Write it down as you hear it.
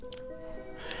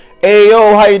Hey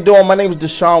yo, how you doing? My name is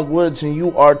Deshaun Woods, and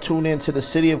you are tuned in to the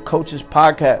City of Coaches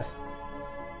podcast.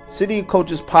 City of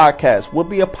Coaches podcast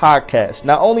would be a podcast.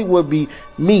 Not only would be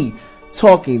me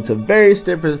talking to various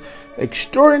different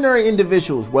extraordinary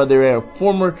individuals, whether they're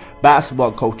former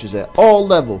basketball coaches at all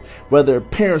levels, whether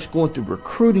parents going through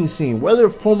recruiting scene, whether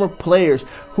former players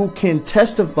who can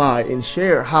testify and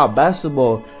share how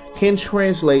basketball can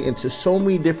translate into so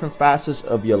many different facets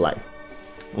of your life.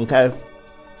 Okay?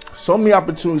 So many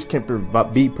opportunities can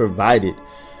be provided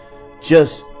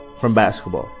just from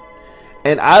basketball.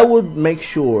 And I would make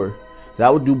sure that I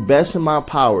would do best in my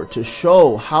power to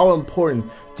show how important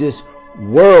this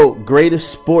world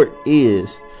greatest sport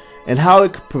is and how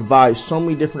it could provide so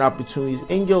many different opportunities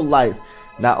in your life,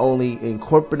 not only in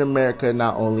corporate America,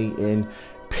 not only in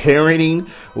parenting.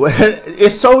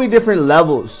 It's so many different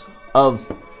levels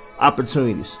of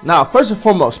opportunities. Now, first and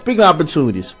foremost, speaking of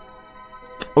opportunities,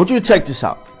 I want you to check this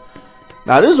out.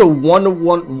 Now, this is a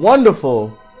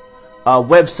wonderful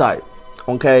website,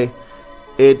 okay?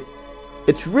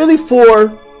 It's really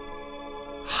for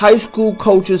high school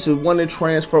coaches that want to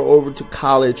transfer over to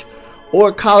college,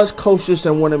 or college coaches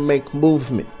that want to make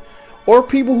movement, or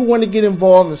people who want to get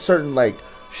involved in certain like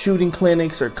shooting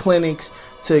clinics or clinics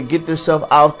to get themselves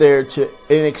out there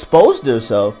and expose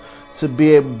themselves to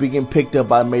be able to begin picked up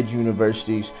by major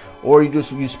universities, or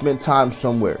you spend time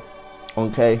somewhere,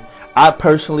 okay? I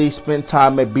personally spent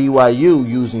time at BYU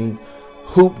using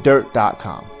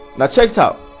hoopdirt.com. Now check it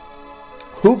out.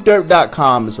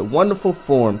 Hoopdirt.com is a wonderful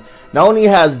forum. Not only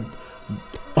has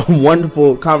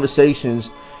wonderful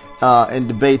conversations and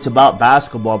debates about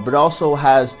basketball, but also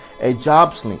has a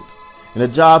jobs link. And the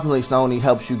job links not only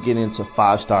helps you get into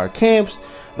 5-star camps,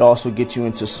 it also gets you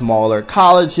into smaller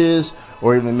colleges,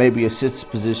 or even maybe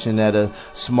assistant position at a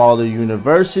smaller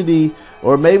university,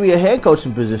 or maybe a head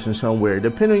coaching position somewhere,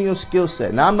 depending on your skill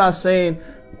set. Now, I'm not saying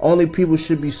only people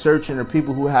should be searching or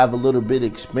people who have a little bit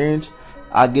of experience.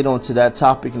 I'll get onto that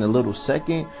topic in a little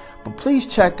second. But please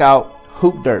check out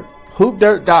HoopDirt.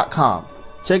 HoopDirt.com.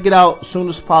 Check it out as soon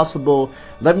as possible.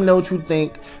 Let me know what you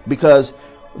think, because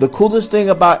the coolest thing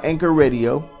about Anchor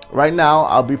Radio, right now,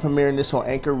 I'll be premiering this on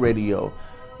Anchor Radio.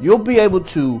 You'll be able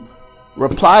to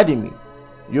reply to me.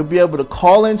 You'll be able to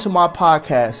call into my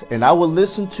podcast, and I will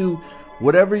listen to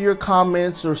whatever your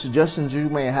comments or suggestions you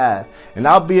may have. And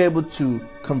I'll be able to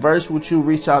converse with you,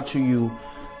 reach out to you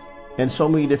in so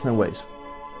many different ways.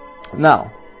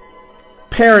 Now,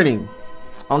 parenting.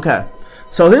 Okay.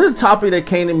 So here's a topic that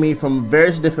came to me from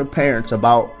various different parents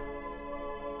about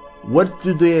what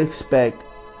do they expect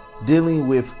dealing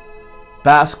with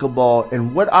basketball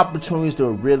and what opportunities do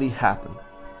really happen.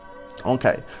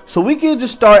 Okay, so we can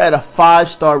just start at a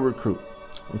 5-star recruit.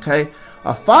 Okay,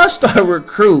 a 5-star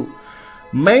recruit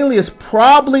mainly is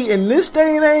probably, in this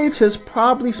day and age, has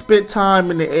probably spent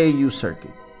time in the AAU circuit.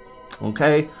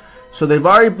 Okay, so they've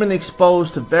already been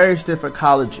exposed to various different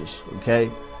colleges.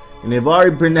 Okay, and they've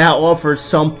already been now offered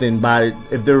something by,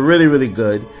 if they're really, really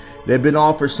good, they've been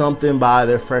offered something by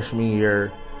their freshman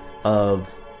year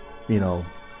of,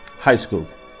 high school.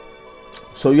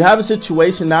 So you have a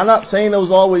situation. Now, I'm not saying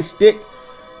those always stick,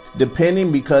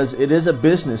 depending, because it is a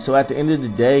business. So at the end of the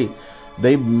day,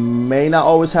 they may not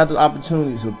always have the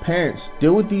opportunities. But parents,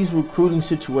 deal with these recruiting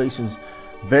situations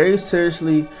very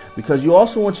seriously, because you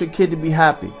also want your kid to be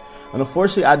happy. And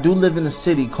unfortunately, I do live in a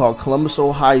city called Columbus,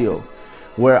 Ohio,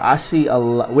 where I see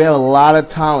we have a lot of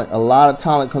talent. A lot of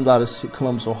talent comes out of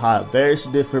Columbus, Ohio. Various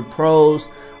different pros,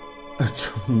 a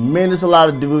tremendous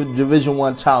amount of Division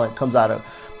I talent comes out of.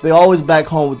 They always back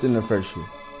home within the first year,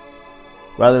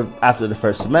 rather after the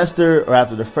first semester or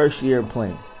after the first year of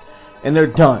playing, and they're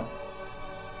done.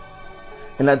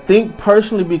 And I think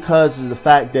personally, because of the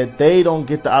fact that they don't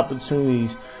get the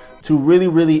opportunities to really,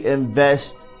 really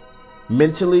invest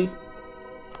mentally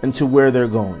into where they're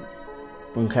going.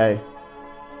 Okay,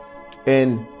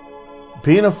 and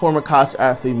being a former college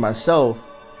athlete myself,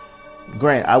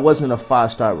 granted, I wasn't a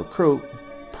 5-star recruit.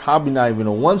 Probably not even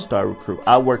a 1-star recruit.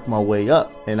 I worked my way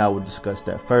up, and I will discuss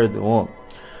that further on.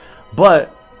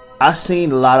 But I've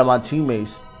seen a lot of my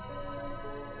teammates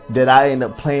that I end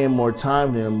up playing more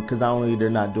time than them, because not only they're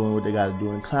not doing what they got to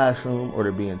do in classroom, or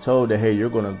they're being told that, hey,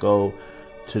 you're going to go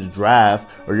to the draft,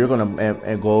 or you're going to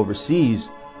and go overseas.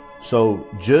 So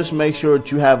just make sure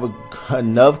that you have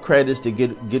enough credits to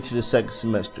get to the second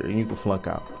semester, and you can flunk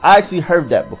out. I actually heard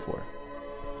that before.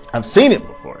 I've seen it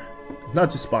before,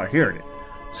 not just by hearing it.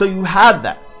 So you have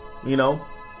that, and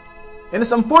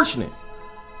it's unfortunate.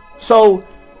 So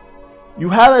you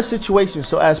have that situation.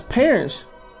 So as parents,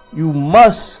 you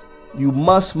must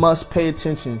pay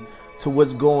attention to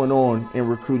what's going on in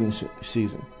recruiting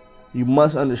season. You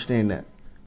must understand that.